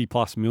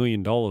 $60+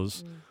 million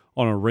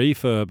on a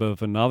refurb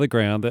of another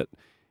ground that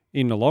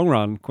in the long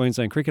run,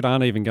 Queensland Cricket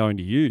aren't even going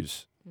to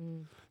use.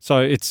 So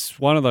it's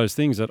one of those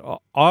things that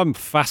I'm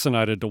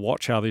fascinated to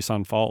watch how this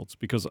unfolds,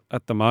 because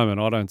at the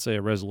moment I don't see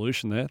a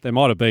resolution there. There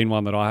might have been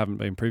one that I haven't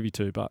been privy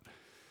to, but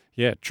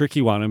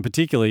tricky one. And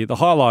particularly the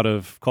highlight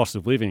of cost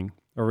of living,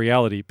 a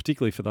reality,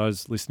 particularly for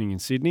those listening in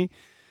Sydney,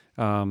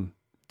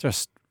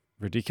 just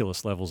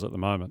ridiculous levels at the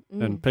moment.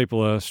 And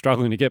people are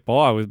struggling to get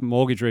by with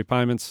mortgage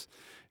repayments,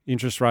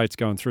 interest rates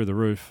going through the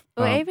roof.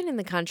 Well, even in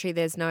the country,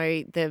 there's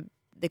the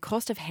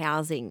cost of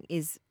housing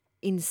is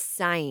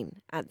insane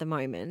at the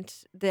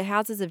moment. The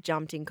houses have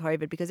jumped in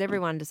COVID because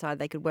everyone decided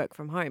they could work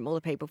from home. All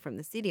the people from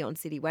the city on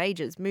city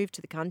wages moved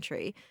to the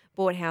country,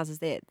 bought houses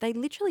there. They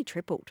literally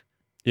tripled.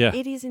 Yeah.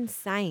 It is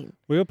insane.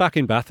 We were back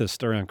in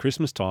Bathurst around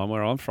Christmas time,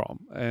 where I'm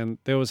from, and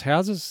there was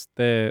houses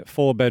there,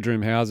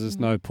 4-bedroom houses,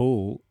 no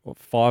pool, or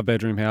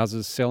 5-bedroom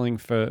houses selling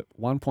for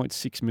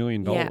 $1.6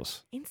 million. Yeah.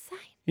 Insane.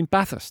 In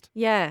Bathurst.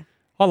 Yeah.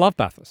 I love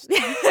Bathurst.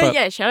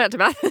 But, shout out to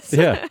Bathurst.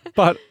 Yeah,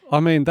 but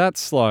I mean,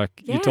 that's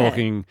like you're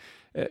talking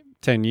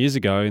 10 years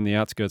ago in the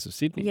outskirts of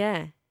Sydney.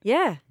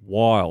 Yeah.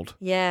 Wild.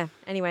 Yeah.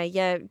 Anyway,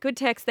 good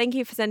text. Thank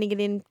you for sending it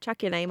in.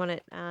 Chuck your name on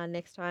it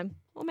next time.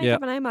 Or make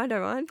up a name. I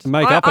don't mind.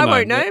 I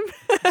won't know.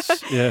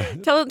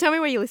 Tell me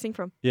where you're listening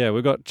from. Yeah,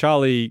 we've got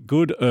Charlie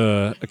Good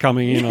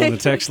coming in on the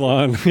text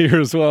line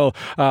here as well.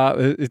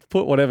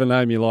 Put whatever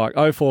name you like.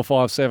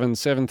 0457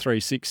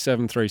 736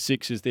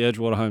 736 is the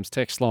Edgewater Homes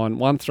text line.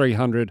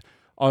 1300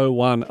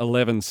 01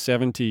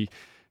 1170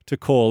 to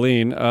call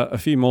in. A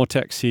few more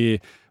texts here.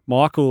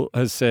 Michael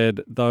has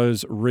said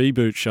those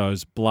reboot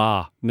shows,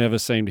 blah, never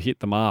seem to hit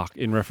the mark,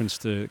 in reference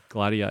to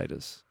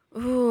Gladiators.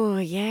 Oh,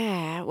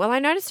 yeah. Well, I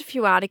noticed a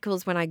few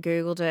articles when I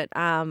Googled it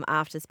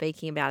after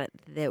speaking about it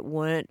that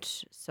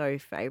weren't so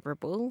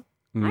favourable.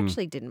 I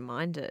actually didn't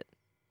mind it.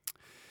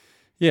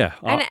 Yeah.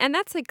 And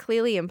that's a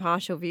clearly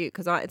impartial view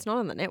because it's not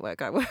on the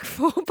network I work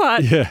for,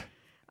 but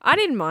I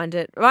didn't mind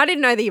it. I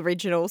didn't know the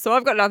original, so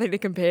I've got nothing to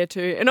compare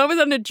to. And I was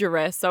under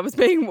duress. I was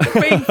being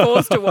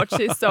forced to watch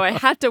this, so I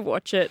had to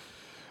watch it.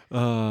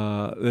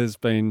 There's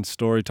been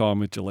story time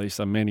with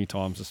Jelisa many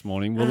times this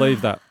morning. We'll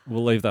leave that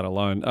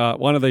alone.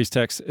 One of these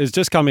texts has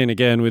just come in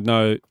again with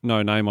no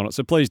name on it.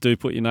 So please do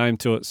put your name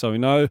to it so we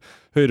know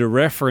who to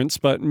reference.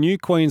 But new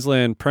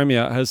Queensland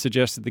Premier has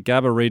suggested the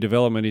Gabba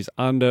redevelopment is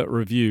under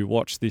review.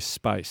 Watch this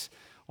space.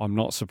 I'm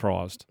not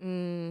surprised.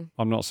 I'm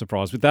not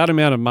surprised. With that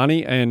amount of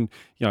money and,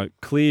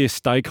 clear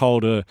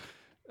stakeholder,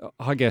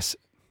 I guess,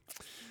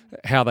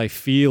 how they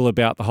feel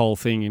about the whole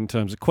thing in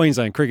terms of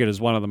Queensland Cricket as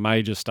one of the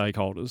major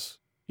stakeholders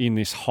in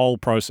this whole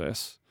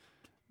process,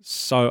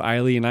 so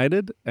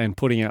alienated and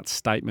putting out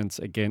statements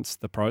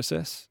against the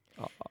process,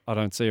 I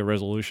don't see a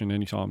resolution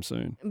anytime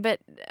soon. But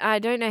I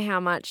don't know how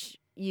much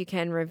you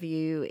can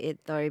review it,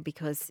 though,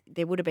 because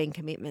there would have been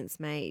commitments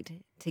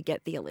made to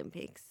get the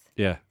Olympics.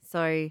 Yeah.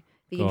 So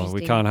be Oh, interesting.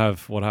 we can't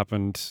have what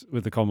happened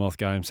with the Commonwealth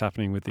Games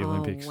happening with the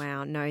Olympics. Oh,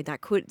 wow. No,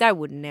 that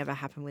would never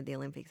happen with the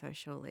Olympics, though,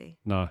 surely.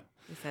 No.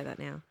 You say that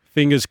now.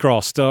 Fingers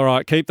crossed. All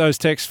right, keep those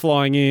texts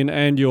flying in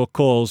and your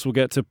calls. We'll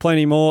get to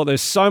plenty more.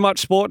 There's so much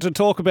sport to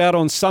talk about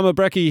on Summer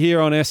Brekkie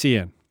here on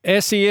SEN.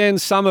 SEN,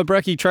 Summer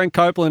Brekkie, Trent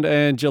Copeland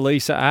and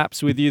Jelisa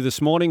Apps with you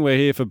this morning. We're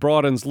here for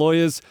Bryden's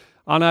Lawyers.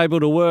 Unable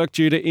to work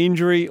due to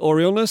injury or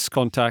illness,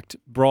 contact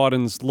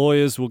Bryden's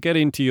Lawyers. We'll get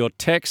into your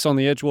texts on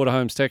the Edgewater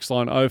Homes text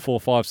line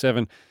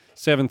 0457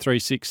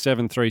 736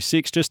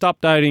 736. Just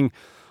updating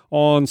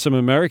on some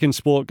American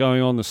sport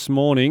going on this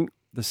morning.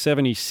 The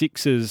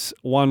 76ers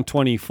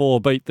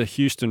 124 beat the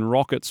Houston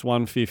Rockets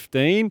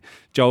 115.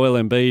 Joel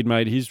Embiid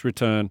made his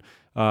return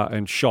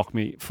and shocked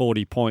me,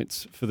 40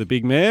 points for the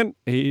big man.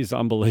 He's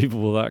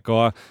unbelievable, that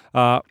guy.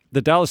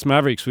 The Dallas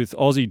Mavericks with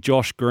Aussie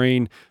Josh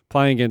Green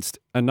playing against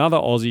another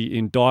Aussie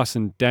in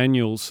Dyson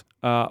Daniels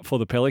for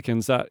the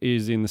Pelicans. That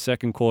is in the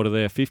second quarter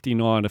there,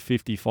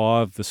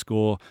 59-55 the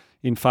score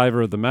in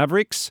favour of the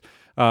Mavericks.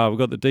 We've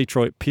got the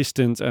Detroit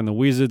Pistons and the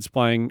Wizards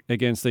playing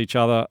against each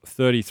other,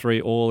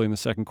 33 all in the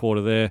second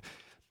quarter there.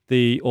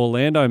 The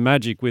Orlando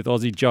Magic with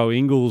Aussie Joe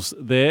Ingles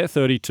there,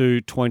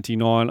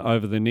 32-29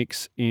 over the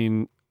Knicks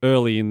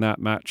early in that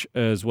match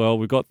as well.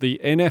 We've got the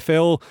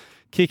NFL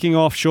kicking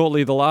off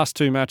shortly, the last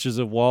two matches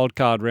of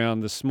wildcard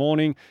round this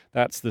morning.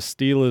 That's the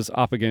Steelers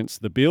up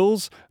against the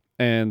Bills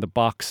and the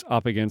Bucks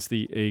up against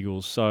the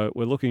Eagles. So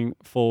we're looking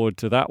forward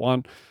to that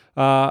one.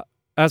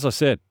 As I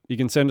said, you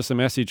can send us a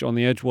message on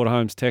the Edgewater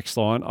Homes text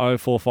line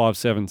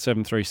 0457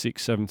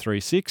 736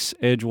 736.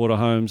 Edgewater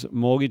Homes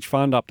Mortgage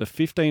Fund up to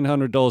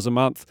 $1,500 a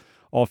month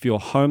off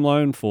your home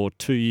loan for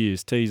 2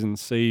 years. T's and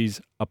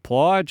C's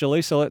apply.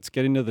 Jelisa, let's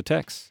get into the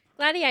text.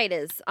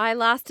 Gladiators. I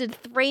lasted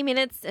 3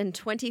 minutes and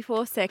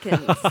 24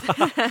 seconds.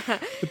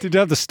 Did you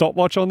have the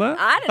stopwatch on that?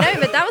 I don't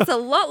know, but that was a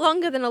lot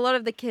longer than a lot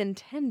of the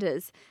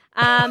contenders.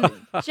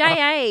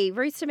 J.A.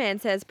 Roosterman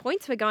says,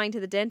 points for going to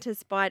the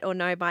dentist, bite or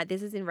no bite.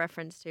 This is in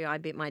reference to I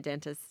bit my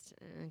dentist.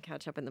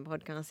 Catch up in the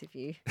podcast if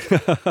you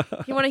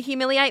want to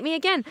humiliate me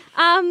again.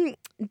 I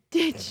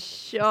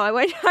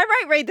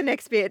won't read the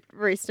next bit,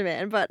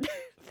 Roosterman, but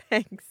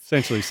thanks.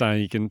 Essentially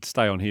saying you can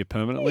stay on here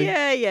permanently.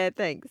 Yeah,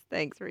 thanks,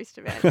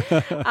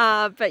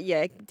 Roosterman. But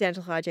yeah,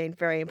 dental hygiene,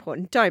 very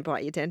important. Don't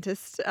bite your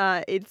dentist.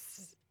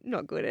 It's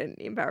not good and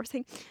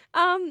embarrassing.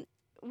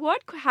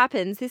 What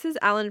happens, this is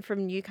Alan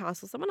from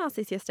Newcastle, someone asked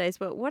this yesterday as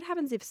well, what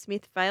happens if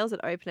Smith fails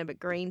at opener but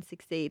Green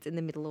succeeds in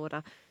the middle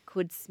order?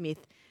 Could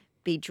Smith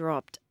be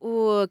dropped?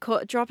 Or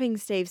dropping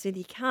Steve Smith,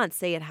 you can't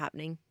see it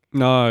happening.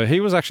 No, he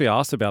was actually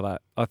asked about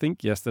that, I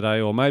think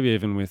yesterday, or maybe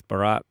even with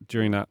Barat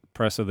during that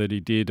presser that he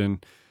did,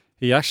 and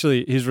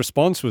his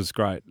response was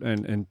great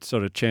and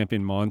sort of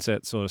champion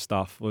mindset sort of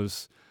stuff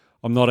was,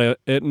 I'm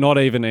not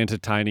even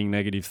entertaining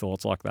negative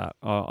thoughts like that.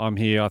 I'm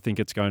here. I think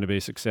it's going to be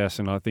a success,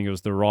 and I think it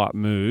was the right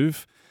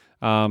move.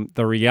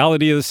 The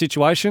reality of the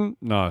situation,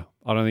 no.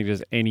 I don't think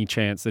there's any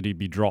chance that he'd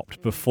be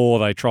dropped before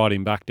they tried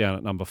him back down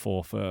at number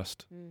 4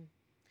 first.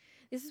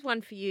 This is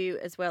one for you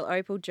as well,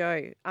 Opal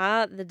Joe.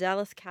 Are the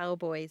Dallas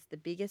Cowboys the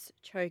biggest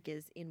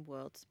chokers in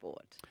world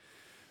sport?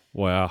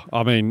 Wow.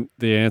 I mean,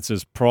 the answer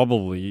is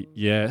probably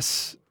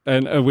yes,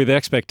 and with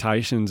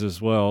expectations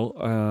as well.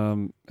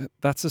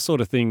 That's the sort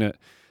of thing that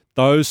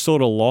those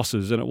sort of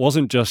losses, and it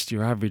wasn't just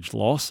your average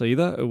loss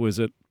either, it was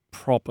a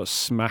proper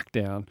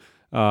smackdown.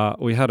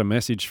 We had a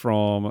message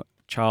from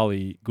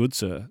Charlie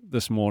Goodsir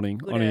this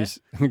morning on his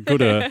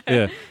Gooder,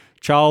 yeah.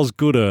 Charles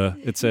Gooder,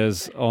 it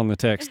says on the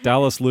text,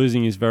 Dallas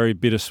losing is very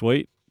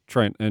bittersweet.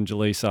 Trent and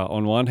Jelisa.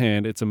 On one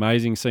hand, it's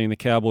amazing seeing the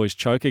Cowboys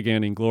choke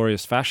again in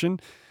glorious fashion,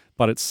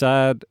 but it's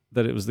sad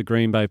that it was the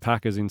Green Bay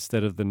Packers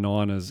instead of the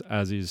Niners,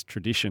 as is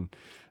tradition.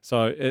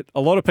 So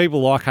a lot of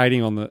people like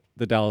hating on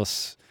the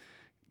Dallas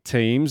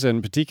teams,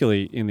 and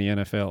particularly in the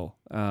NFL.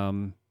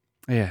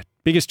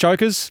 Biggest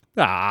chokers?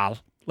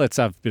 Let's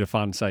have a bit of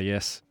fun, say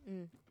yes.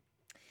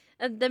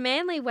 The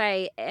Manly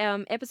Way,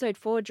 episode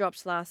 4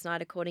 dropped last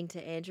night, according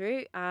to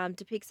Andrew.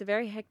 Depicts a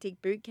very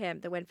hectic boot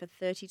camp that went for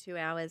 32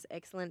 hours.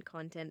 Excellent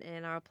content,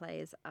 and our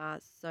players are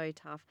so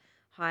tough.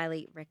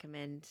 Highly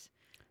recommend.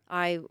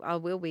 I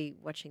will be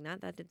watching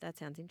that. That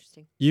sounds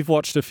interesting. You've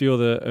watched a few of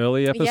the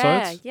early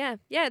episodes? Yeah,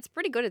 it's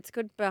pretty good. It's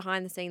good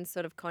behind-the-scenes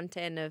sort of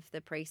content of the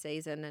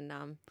preseason,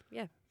 and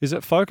yeah. Is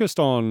it focused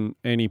on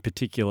any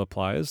particular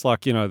players?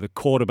 Like, the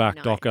quarterback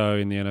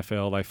doco in the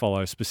NFL, they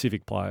follow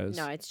specific players?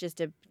 No, it's just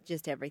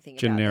everything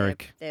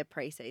generic about their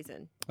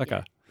preseason.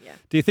 Okay. Yeah.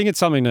 Do you think it's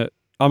something that,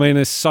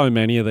 there's so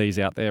many of these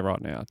out there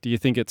right now. Do you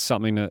think it's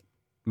something that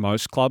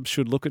most clubs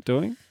should look at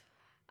doing?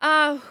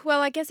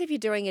 Well, I guess if you're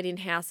doing it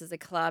in-house as a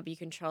club, you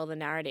control the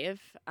narrative.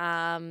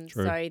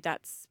 So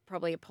that's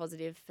probably a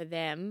positive for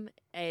them.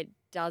 It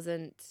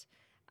doesn't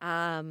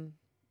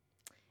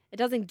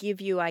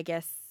give you, I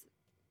guess,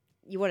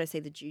 you want to see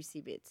the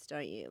juicy bits,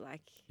 don't you?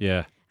 Like,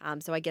 Yeah.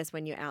 So I guess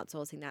when you're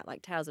outsourcing that,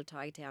 like Tales of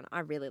Tiger Town, I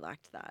really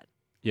liked that.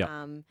 Yeah.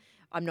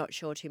 I'm not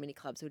sure too many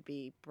clubs would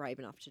be brave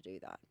enough to do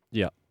that.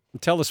 Yeah.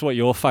 Tell us what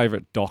your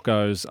favourite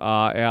docos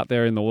are out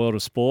there in the world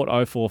of sport.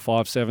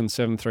 0457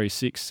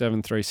 736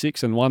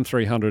 736 and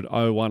 1300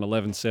 01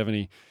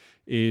 1170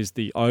 is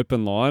the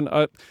open line.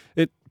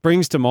 It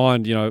brings to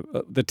mind,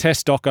 the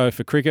Test doco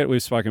for cricket.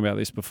 We've spoken about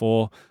this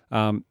before.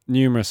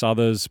 Numerous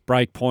others.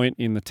 Breakpoint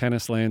in the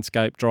tennis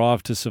landscape.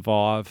 Drive to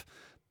Survive.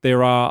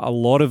 There are a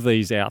lot of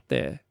these out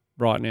there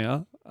right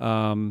now,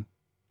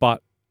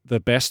 but the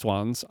best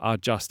ones are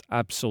just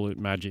absolute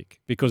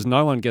magic because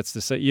no one gets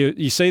to see.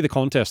 You see the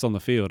contest on the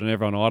field and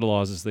everyone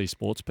idolises these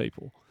sports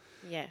people.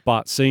 Yeah.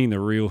 But seeing the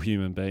real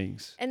human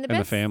beings and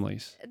the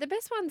families. The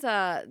best ones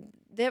are,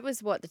 that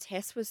was what the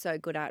Test was so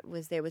good at,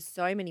 was there was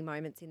so many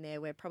moments in there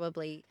where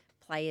probably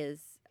players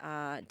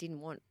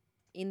didn't want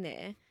in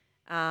there.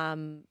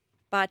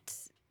 But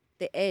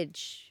The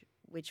Edge,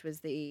 which was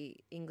the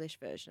English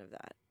version of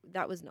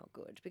that was not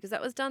good because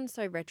that was done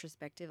so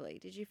retrospectively.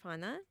 Did you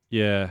find that?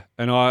 Yeah,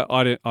 and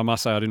I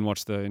must say I didn't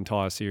watch the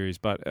entire series,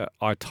 but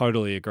I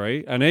totally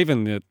agree. And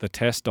even the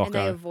Test doco. And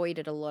they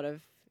avoided a lot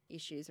of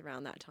issues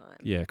around that time.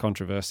 Yeah,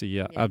 controversy.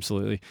 Yeah.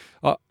 Absolutely.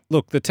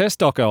 Look, the Test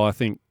doco, I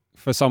think,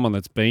 for someone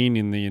that's been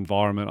in the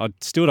environment, I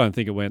still don't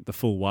think it went the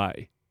full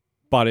way,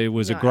 but it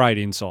was a great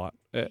insight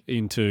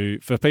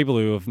for people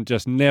who have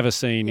just never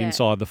seen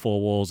inside the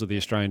four walls of the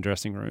Australian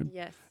dressing room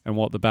and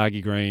what the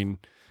baggy green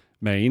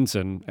means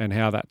and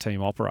how that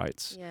team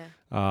operates.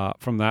 Yeah.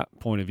 From that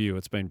point of view,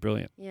 it's been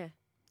brilliant. Yeah.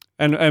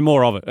 And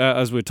more of it.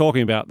 As we're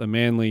talking about the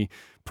Manly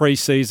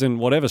pre-season,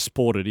 whatever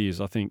sport it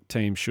is, I think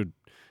teams should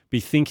be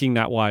thinking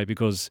that way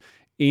because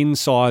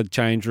inside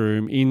change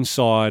room,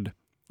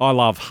 I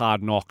love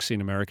hard knocks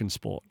in American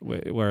sport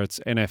where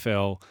it's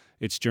NFL,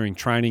 it's during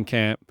training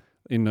camp,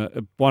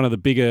 in one of the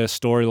bigger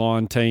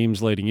storyline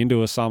teams leading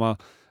into a summer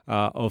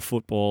of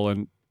football.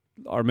 And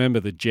I remember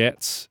the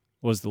Jets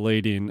was the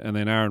lead in and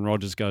then Aaron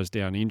Rodgers goes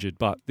down injured.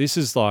 But this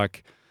is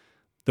like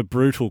the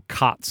brutal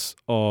cuts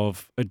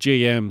of a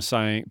GM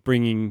saying,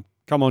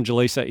 come on,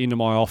 Jelisa, into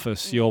my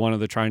office. You're one of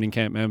the training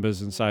camp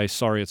members and say,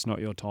 sorry, it's not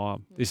your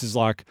time. This is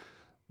like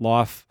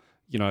life,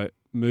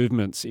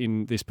 movements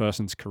in this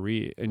person's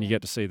career and you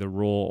get to see the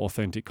raw,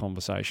 authentic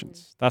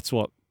conversations. That's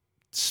what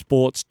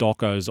sports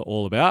docos are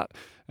all about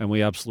and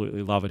we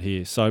absolutely love it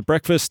here. So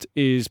breakfast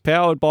is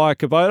powered by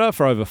Kubota.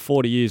 For over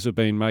 40 years, we've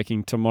been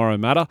making tomorrow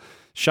matter,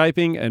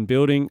 shaping and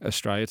building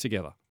Australia together.